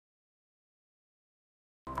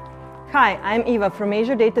Hi, I'm Eva from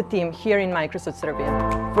Azure Data Team here in Microsoft Serbia.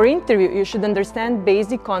 For interview, you should understand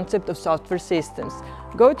basic concept of software systems.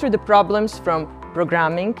 Go through the problems from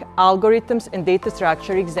programming, algorithms, and data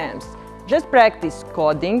structure exams. Just practice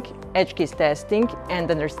coding, edge case testing,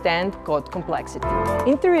 and understand code complexity.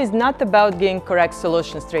 Interview is not about getting correct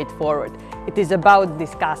solutions straightforward. It is about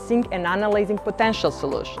discussing and analyzing potential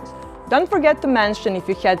solutions. Don't forget to mention if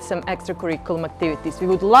you had some extracurricular activities. We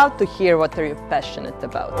would love to hear what are you passionate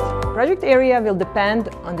about. Project area will depend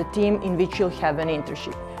on the team in which you'll have an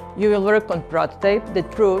internship. You will work on prototype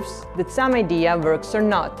that proves that some idea works or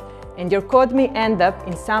not, and your code may end up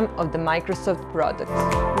in some of the Microsoft products.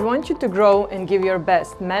 We want you to grow and give your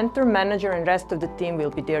best. Mentor, manager, and rest of the team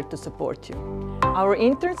will be there to support you. Our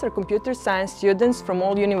interns are computer science students from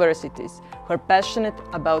all universities who are passionate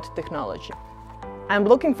about technology. I'm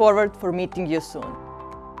looking forward for meeting you soon.